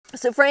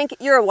So Frank,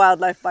 you're a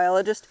wildlife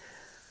biologist.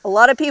 A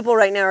lot of people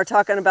right now are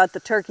talking about the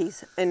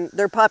turkeys and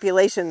their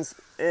populations,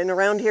 and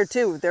around here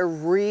too, they're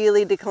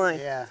really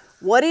declining. Yeah.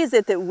 What is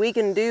it that we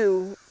can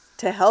do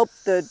to help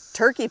the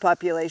turkey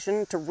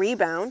population to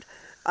rebound?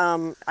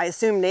 I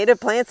assume native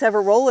plants have a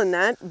role in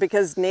that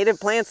because native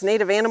plants,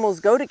 native animals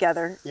go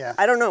together. Yeah.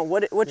 I don't know.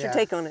 What's your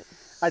take on it?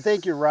 I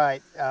think you're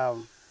right.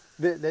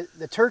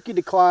 The turkey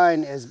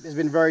decline has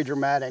been very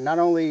dramatic, not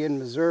only in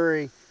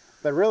Missouri,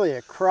 but really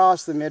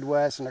across the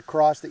Midwest and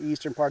across the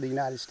eastern part of the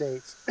United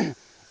States.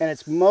 And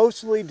it's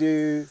mostly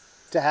due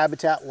to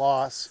habitat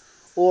loss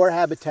or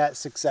habitat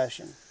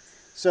succession.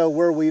 So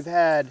where we've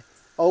had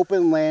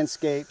open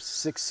landscapes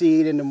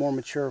succeed into more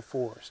mature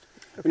forest.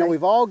 Okay. You know,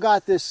 we've all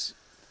got this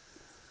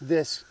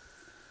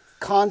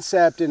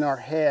concept in our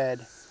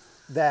head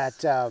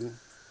that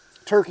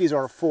turkeys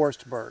are a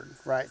forest bird,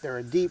 right? They're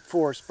a deep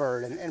forest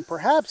bird. And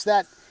perhaps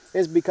that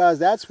is because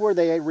that's where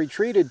they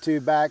retreated to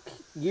back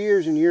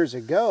years and years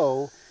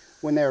ago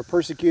when they were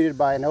persecuted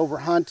by and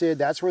overhunted.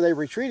 That's where they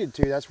retreated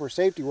to. That's where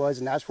safety was,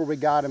 and that's where we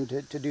got them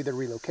to do the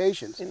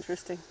relocations.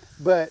 Interesting.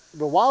 But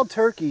the wild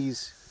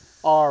turkeys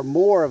are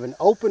more of an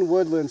open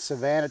woodland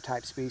savanna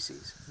type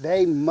species.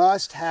 They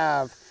must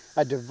have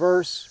a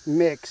diverse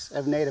mix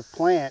of native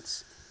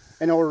plants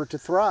in order to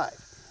thrive.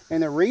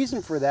 And the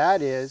reason for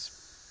that is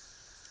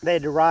they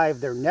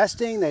derive their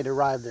nesting, they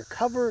derive their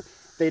cover,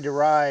 they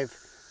derive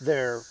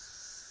their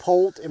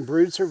poult and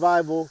brood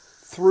survival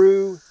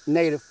through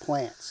native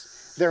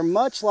plants. They're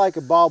much like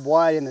a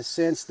bobwhite in the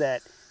sense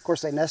that, of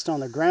course, they nest on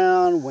the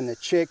ground. When the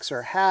chicks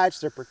are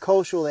hatched, they're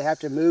precocial, they have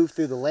to move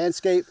through the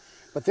landscape,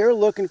 but they're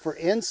looking for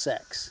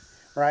insects,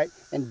 right?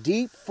 And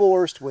deep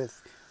forest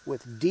with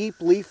deep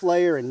leaf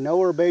layer and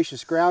no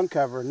herbaceous ground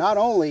cover not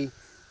only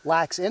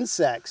lacks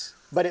insects,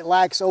 but it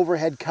lacks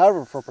overhead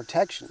cover for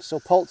protection. So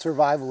poult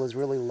survival is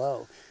really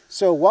low.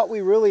 So what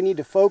we really need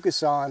to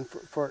focus on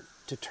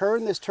to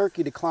turn this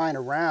turkey decline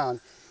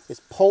around is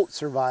poult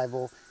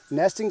survival.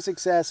 Nesting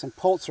success and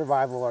poult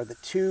survival are the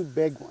two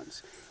big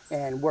ones.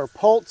 And where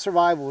poult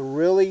survival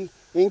really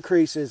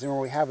increases and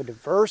where we have a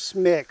diverse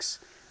mix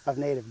of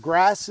native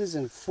grasses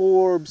and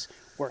forbs,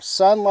 where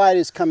sunlight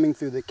is coming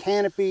through the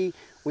canopy,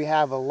 we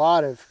have a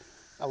lot of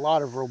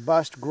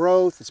robust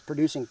growth. It's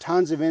producing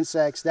tons of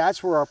insects.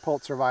 That's where our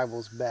poult survival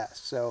is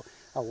best. So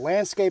a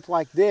landscape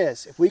like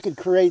this, if we could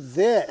create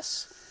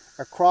this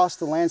across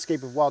the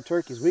landscape of wild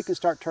turkeys, we can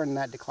start turning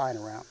that decline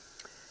around.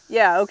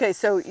 Yeah, okay,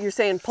 so you're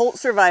saying poult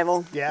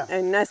survival Yeah.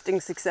 and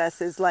nesting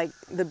success is like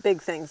the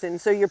big things. And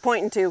so you're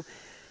pointing to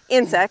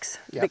insects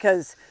Yep.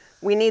 because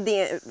we need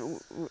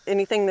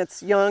anything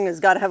that's young has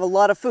got to have a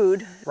lot of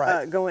food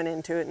Right. going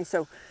into it. And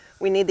so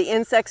we need the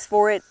insects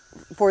for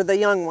the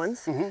young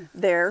ones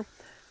there.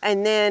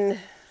 And then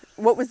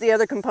what was the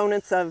other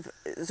components of,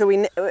 so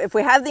if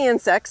we have the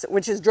insects,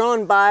 which is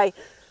drawn by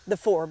the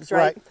forbs,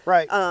 right?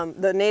 Right.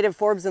 The native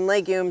forbs and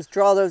legumes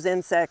draw those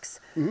insects.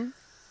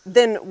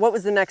 Then what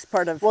was the next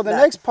part of Well, the that?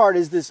 next part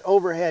is this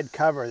overhead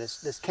cover,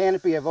 this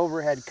canopy of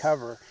overhead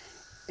cover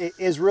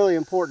is really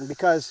important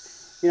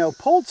because, you know,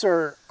 poults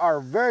are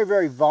very,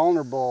 very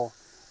vulnerable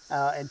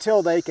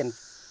until they can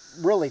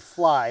really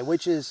fly,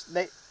 which is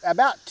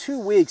about 2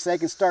 weeks they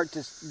can start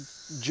to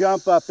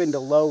jump up into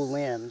low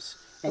limbs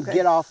and Okay.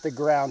 get off the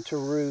ground to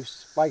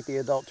roost like the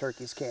adult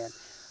turkeys can.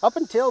 Up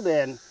until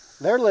then,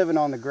 they're living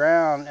on the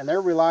ground and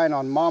they're relying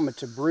on mama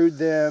to brood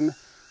them,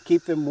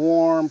 keep them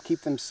warm,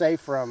 keep them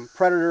safe from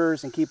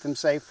predators, and keep them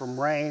safe from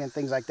rain and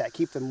things like that,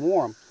 keep them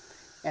warm.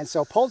 And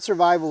so poult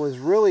survival is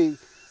really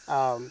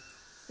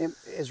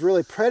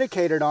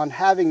predicated on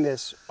having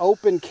this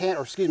open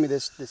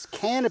this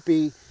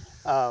canopy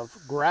of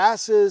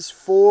grasses,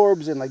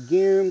 forbs, and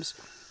legumes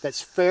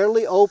that's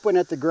fairly open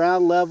at the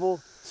ground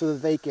level so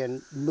that they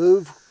can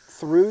move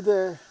through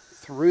the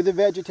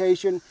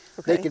vegetation.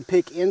 Okay. They can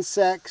pick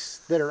insects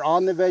that are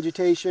on the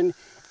vegetation,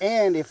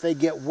 and if they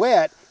get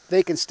wet,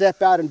 they can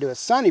step out into a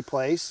sunny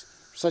place,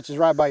 such as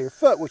right by your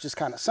foot, which is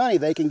kind of sunny.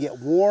 They can get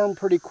warm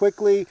pretty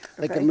quickly.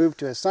 They Okay. can move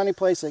to a sunny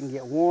place. They can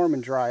get warm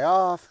and dry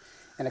off.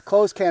 In a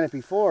closed canopy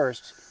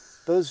forest,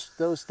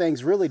 those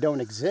things really don't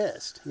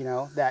exist. You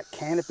know, that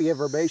canopy of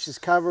herbaceous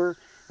cover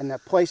and the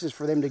places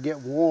for them to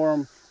get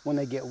warm when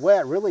they get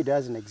wet really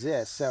doesn't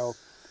exist. So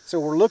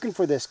we're looking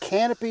for this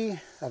canopy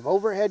of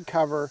overhead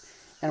cover,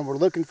 and we're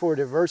looking for a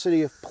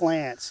diversity of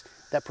plants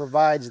that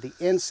provides the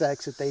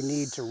insects that they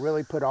need to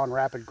really put on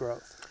rapid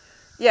growth.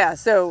 Yeah,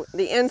 so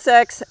the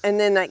insects and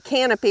then that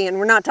canopy, and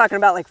we're not talking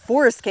about like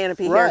forest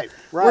canopy here. Right.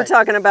 We're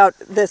talking about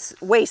this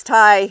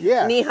waist-high,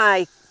 Yeah.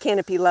 knee-high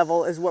canopy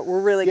level is what we're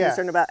really Yeah.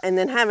 concerned about. And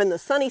then having the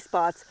sunny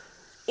spots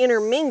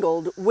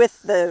intermingled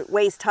with the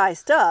waist-high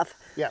stuff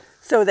Yeah.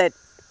 so that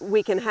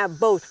we can have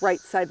both right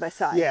side by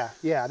side.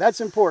 Yeah,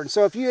 that's important.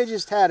 So if you had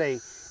just had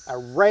a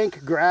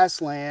rank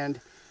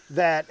grassland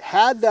that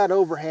had that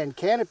overhand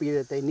canopy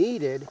that they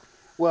needed,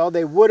 well,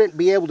 they wouldn't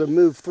be able to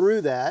move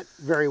through that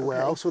very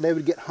well, Okay. so they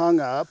would get hung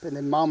up and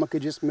then mama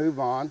could just move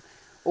on.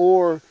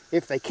 Or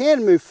if they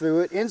can move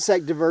through it,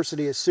 insect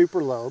diversity is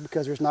super low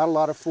because there's not a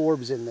lot of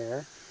forbs in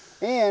there.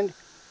 And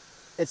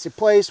it's a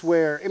place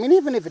where, I mean,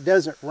 even if it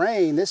doesn't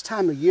rain, this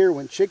time of year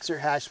when chicks are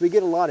hatched, we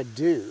get a lot of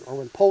dew, or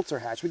when poults are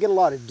hatched, we get a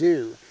lot of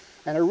dew.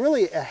 And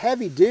a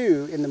heavy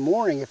dew in the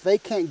morning, if they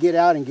can't get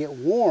out and get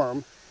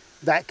warm,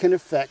 that can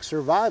affect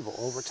survival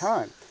over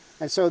time.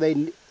 And so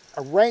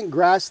a rank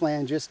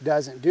grassland just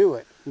doesn't do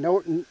it,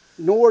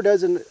 nor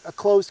does a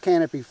closed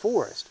canopy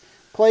forest.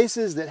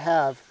 Places that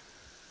have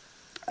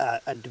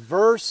a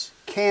diverse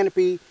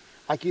canopy,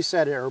 like you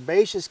said, an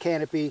herbaceous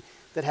canopy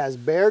that has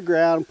bare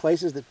ground,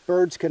 places that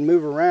birds can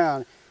move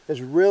around, is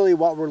really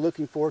what we're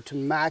looking for to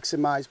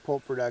maximize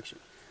poult production.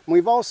 And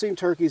we've all seen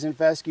turkeys in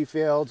fescue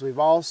fields, we've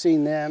all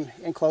seen them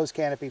in closed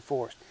canopy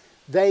forest.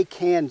 They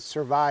can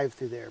survive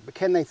through there, but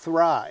can they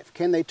thrive?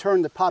 Can they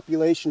turn the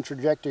population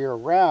trajectory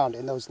around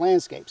in those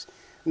landscapes?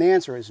 And the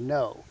answer is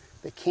no,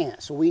 they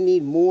can't. So we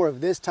need more of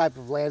this type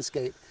of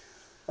landscape,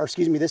 or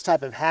excuse me, this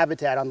type of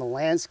habitat on the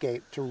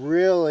landscape to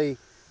really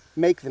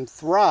make them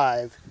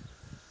thrive,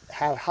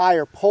 have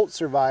higher poult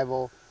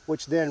survival,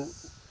 which then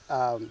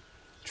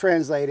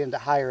translate into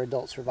higher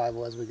adult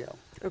survival as we go.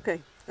 Okay,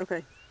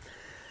 okay.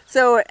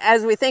 So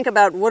as we think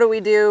about what do we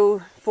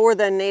do for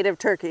the native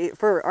turkey,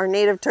 for our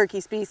native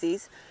turkey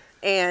species,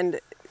 and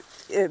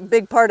a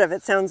big part of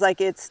it sounds like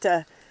it's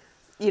to,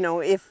 you know,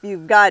 if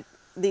you've got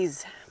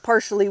these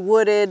partially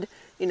wooded,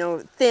 you know,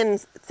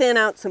 thin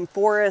out some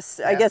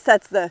forests. Yeah. I guess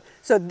that's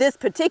so this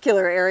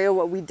particular area,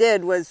 what we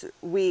did was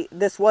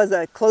this was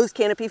a closed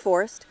canopy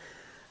forest,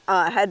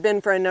 had been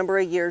for a number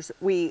of years.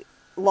 We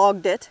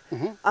logged it,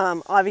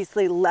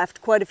 obviously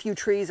left quite a few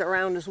trees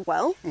around as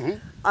well.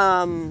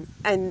 And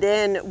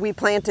then we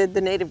planted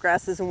the native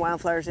grasses and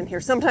wildflowers in here.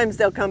 Sometimes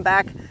they'll come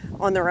back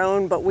on their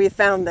own, but we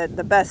found that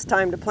the best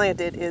time to plant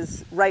it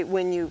is right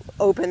when you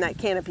open that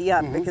canopy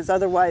up, because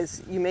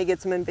otherwise you may get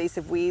some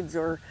invasive weeds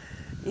or,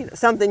 you know,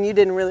 something you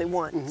didn't really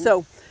want.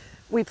 So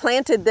we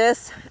planted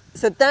this.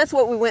 So that's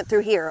what we went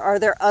through here. Are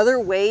there other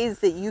ways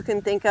that you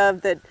can think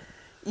of that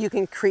you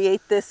can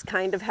create this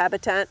kind of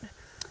habitat?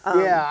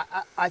 Yeah,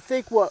 I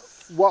think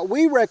what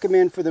we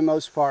recommend for the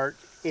most part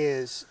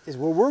is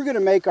where we're going to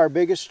make our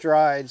biggest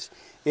strides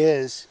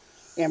is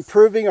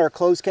improving our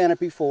closed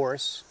canopy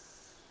forests,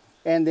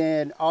 and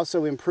then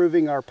also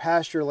improving our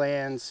pasture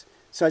lands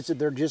such that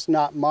they're just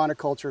not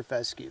monoculture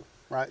fescue,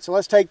 right? So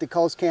let's take the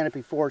closed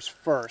canopy forest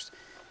first.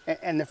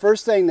 And the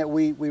first thing that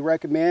we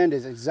recommend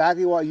is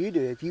exactly what you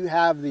do. If you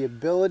have the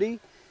ability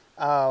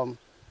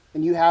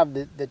and you have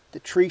the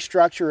tree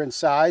structure and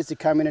size to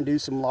come in and do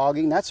some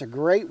logging, that's a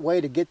great way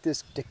to get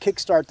this, to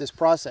kickstart this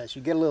process.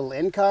 You get a little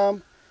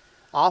income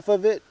off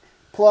of it,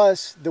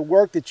 plus the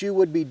work that you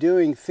would be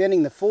doing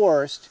thinning the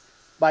forest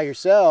by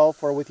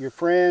yourself or with your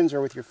friends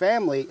or with your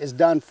family is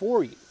done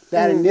for you.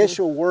 That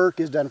initial work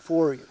is done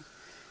for you.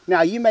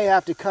 Now you may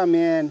have to come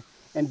in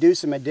and do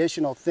some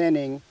additional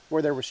thinning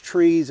where there was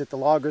trees that the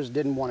loggers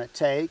didn't want to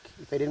take,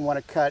 if they didn't want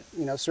to cut,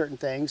 you know, certain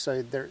things,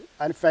 so they're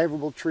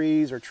unfavorable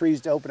trees or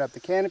trees to open up the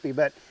canopy.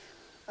 But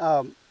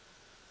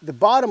the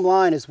bottom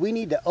line is we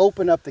need to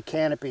open up the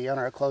canopy on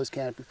our closed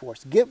canopy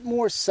forest, get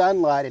more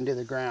sunlight into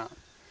the ground.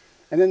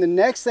 And then the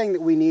next thing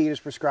that we need is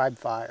prescribed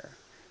fire.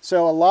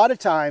 So a lot of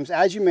times,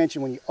 as you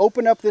mentioned, when you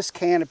open up this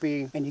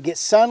canopy and you get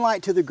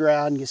sunlight to the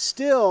ground, you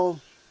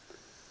still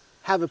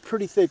have a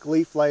pretty thick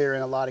leaf layer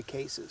in a lot of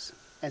cases.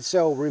 And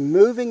so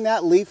removing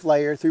that leaf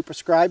layer through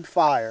prescribed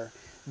fire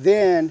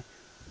then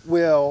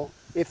will,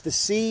 if the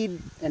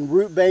seed and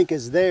root bank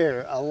is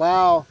there,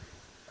 allow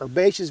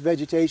herbaceous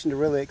vegetation to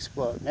really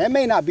explode. Now, it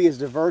may not be as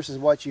diverse as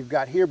what you've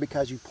got here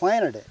because you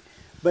planted it,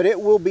 but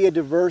it will be a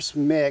diverse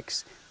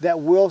mix that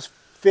will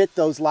fit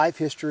those life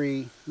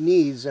history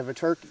needs of a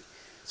turkey.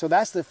 So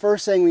that's the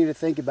first thing we need to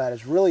think about,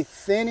 is really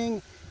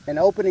thinning and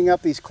opening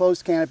up these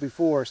closed canopy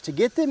forests to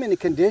get them in a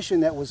condition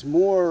that was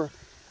more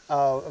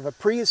of a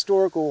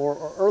prehistorical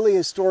or early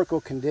historical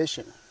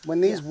condition,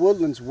 when these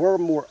woodlands were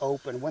more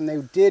open, when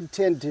they did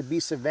tend to be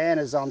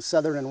savannas on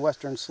southern and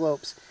western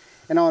slopes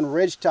and on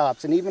ridge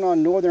tops and even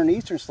on northern and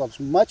eastern slopes,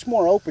 much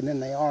more open than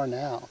they are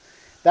now.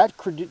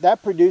 That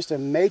produced a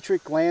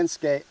matrix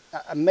landscape,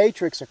 a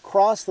matrix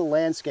across the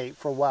landscape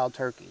for wild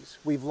turkeys.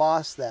 We've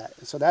lost that.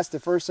 And so that's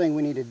the first thing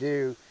we need to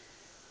do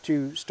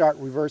to start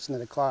reversing the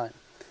decline.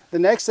 The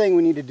next thing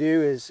we need to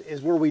do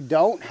is where we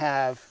don't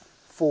have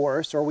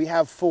forests, or we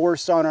have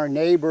forests on our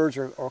neighbors,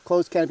 or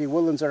closed canopy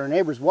woodlands on our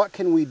neighbors, what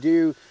can we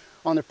do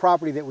on the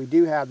property that we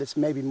do have that's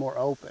maybe more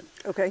open?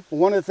 Okay.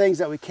 Well, one of the things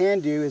that we can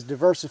do is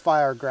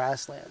diversify our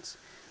grasslands,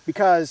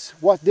 because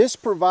what this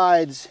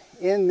provides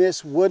in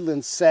this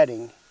woodland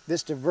setting,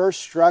 this diverse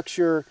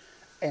structure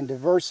and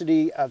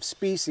diversity of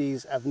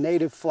species of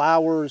native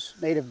flowers,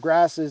 native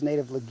grasses,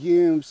 native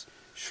legumes,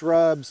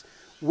 shrubs,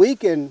 we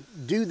can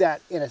do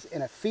that in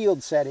a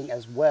field setting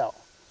as well.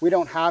 We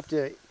don't have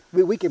to,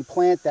 we can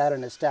plant that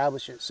and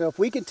establish it. So if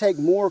we can take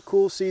more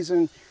cool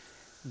season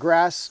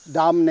grass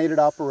dominated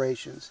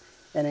operations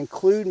and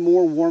include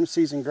more warm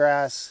season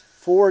grass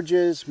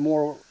forages,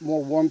 more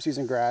warm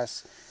season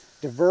grass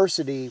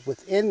diversity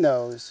within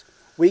those,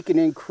 we can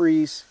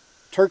increase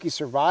turkey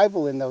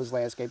survival in those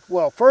landscapes.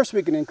 Well, first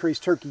we can increase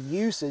turkey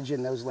usage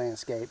in those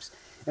landscapes,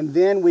 And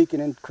then we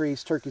can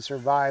increase turkey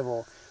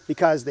survival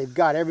because they've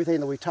got everything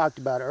that we talked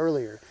about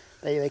earlier.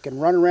 They can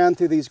run around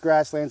through these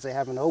grasslands. They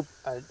have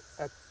a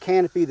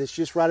canopy that's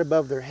just right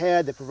above their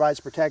head that provides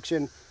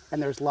protection,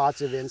 and there's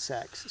lots of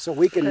insects. So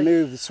we can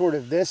move sort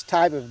of this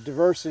type of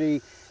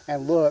diversity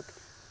and look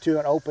to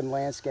an open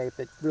landscape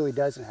that really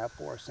doesn't have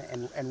forests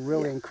and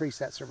really increase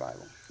that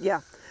survival.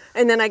 Yeah.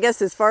 And then I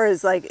guess as far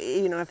as like,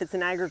 you know, if it's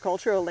an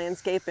agricultural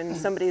landscape and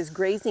somebody is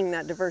grazing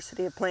that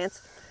diversity of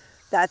plants,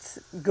 that's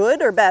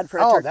good or bad for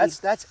a turkey? Oh,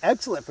 that's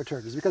excellent for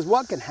turkeys, because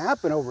what can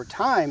happen over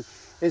time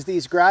is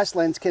these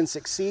grasslands can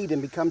succeed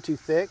and become too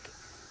thick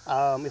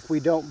if we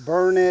don't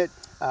burn it.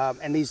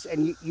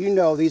 You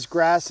know these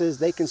grasses,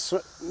 they can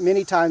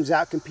many times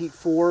outcompete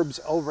forbs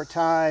over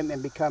time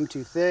and become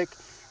too thick.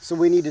 So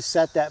we need to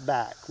set that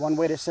back. One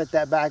way to set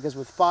that back is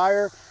with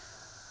fire.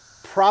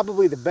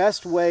 Probably the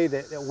best way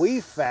that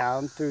we've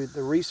found through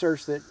the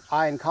research that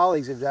I and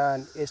colleagues have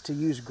done is to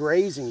use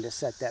grazing to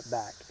set that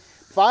back.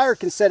 Fire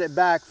can set it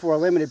back for a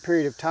limited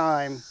period of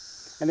time,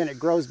 and then it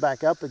grows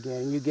back up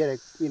again, and you get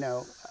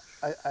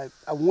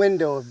a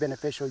window of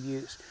beneficial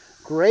use.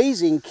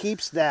 Grazing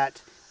keeps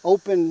those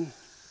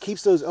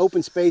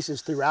open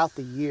spaces throughout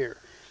the year.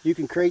 You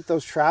can create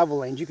those travel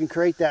lanes, you can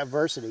create that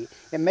diversity.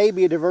 It may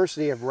be a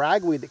diversity of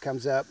ragweed that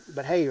comes up,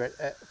 but hey,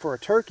 for a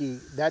turkey,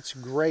 that's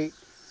great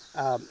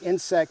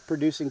insect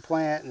producing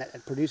plant, and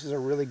it produces a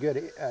really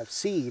good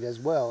seed as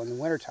well in the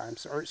wintertime,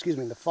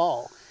 in the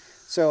fall.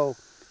 So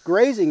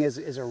grazing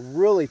is a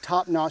really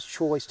top-notch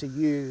choice to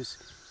use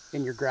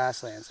in your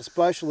grasslands,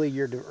 especially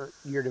your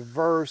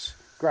diverse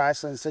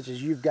grasslands such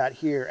as you've got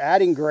here.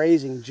 Adding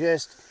grazing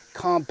just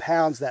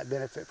compounds that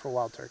benefit for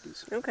wild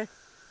turkeys. Okay.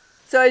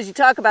 So as you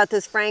talk about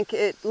this, Frank,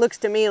 it looks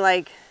to me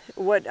like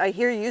what I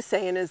hear you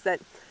saying is that,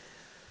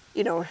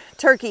 you know,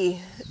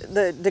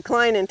 the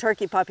decline in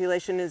turkey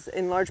population is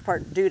in large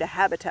part due to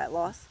habitat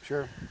loss.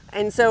 Sure.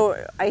 And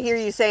so I hear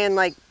you saying,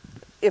 like,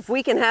 if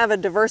we can have a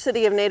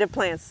diversity of native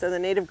plants, so the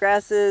native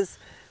grasses,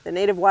 the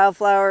native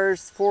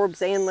wildflowers,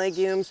 forbs and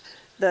legumes,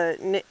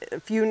 the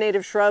few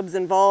native shrubs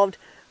involved,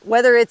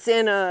 whether it's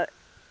in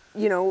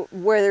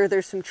whether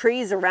there's some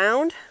trees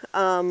around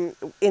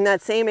in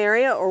that same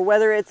area, or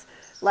whether it's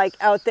like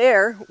out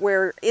there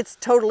where it's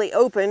totally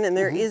open and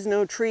there is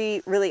no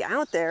tree really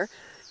out there,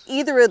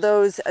 either of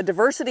those, a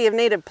diversity of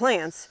native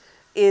plants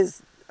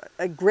is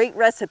a great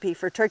recipe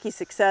for turkey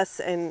success,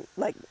 and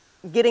like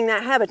getting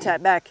that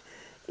habitat back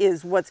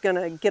is what's going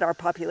to get our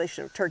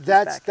population of turkeys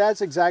back.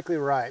 That's exactly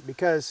right,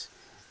 because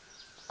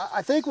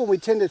I think when we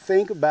tend to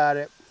think about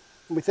it,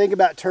 when we think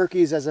about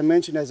turkeys, as I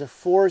mentioned, as a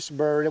forest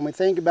bird, and we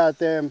think about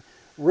them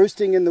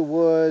roosting in the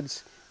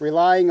woods,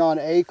 relying on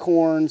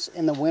acorns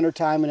in the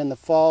wintertime and in the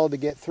fall to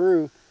get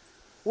through,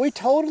 we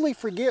totally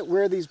forget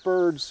where these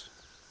birds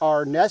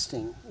are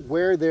nesting,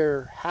 where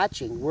they're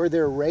hatching, where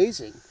they're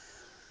raising.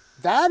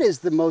 That is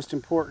the most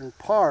important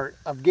part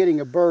of getting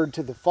a bird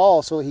to the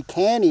fall so he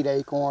can eat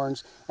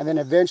acorns, and then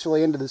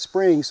eventually into the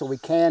spring so we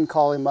can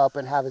call him up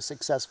and have a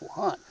successful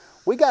hunt.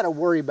 We got to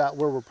worry about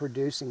where we're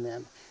producing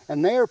them.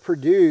 And they are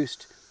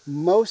produced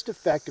most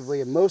effectively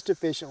and most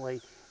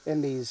efficiently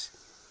in these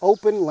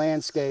open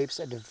landscapes,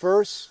 a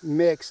diverse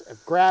mix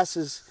of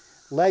grasses,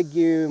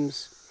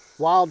 legumes,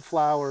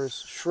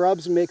 wildflowers,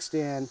 shrubs mixed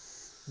in.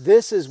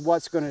 This is what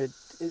it's going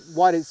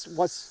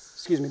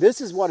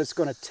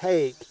to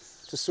take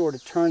to sort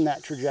of turn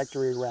that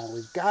trajectory around.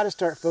 We've got to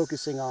start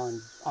focusing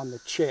on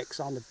the chicks,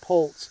 on the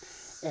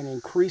poults, and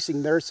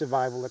increasing their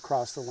survival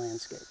across the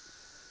landscape.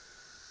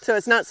 So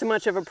it's not so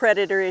much of a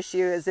predator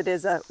issue as it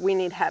is we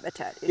need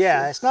habitat issue.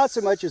 Yeah, it's not so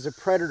much as a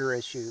predator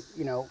issue.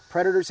 You know,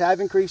 predators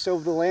have increased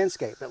over the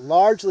landscape, but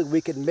largely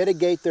we can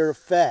mitigate their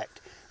effect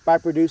by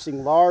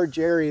producing large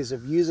areas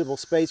of usable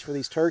space for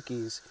these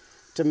turkeys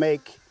to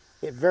make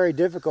it very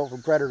difficult for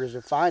predators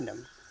to find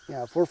them. You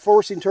know, if we're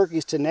forcing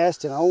turkeys to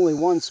nest in only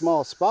one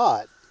small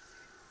spot,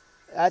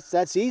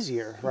 that's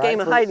easier, right? Game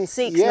of hide and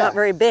seek's not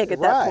very big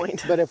at that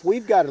point. But if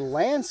we've got a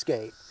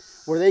landscape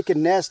where they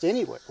can nest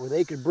anywhere, where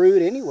they could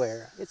brood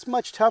anywhere, it's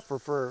much tougher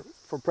for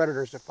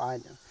predators to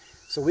find them.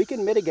 So we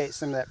can mitigate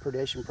some of that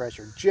predation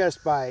pressure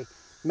just by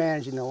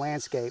managing the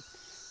landscape,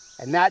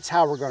 and that's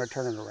how we're going to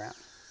turn it around.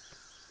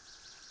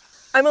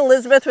 I'm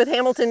Elizabeth with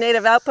Hamilton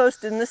Native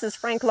Outpost, and this is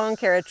Frank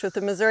Loncarich with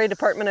the Missouri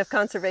Department of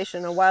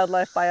Conservation, a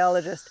wildlife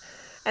biologist.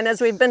 And as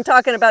we've been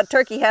talking about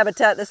turkey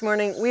habitat this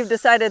morning, we've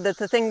decided that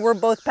the thing we're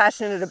both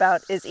passionate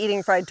about is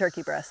eating fried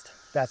turkey breast.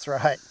 That's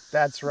right.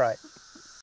 That's right.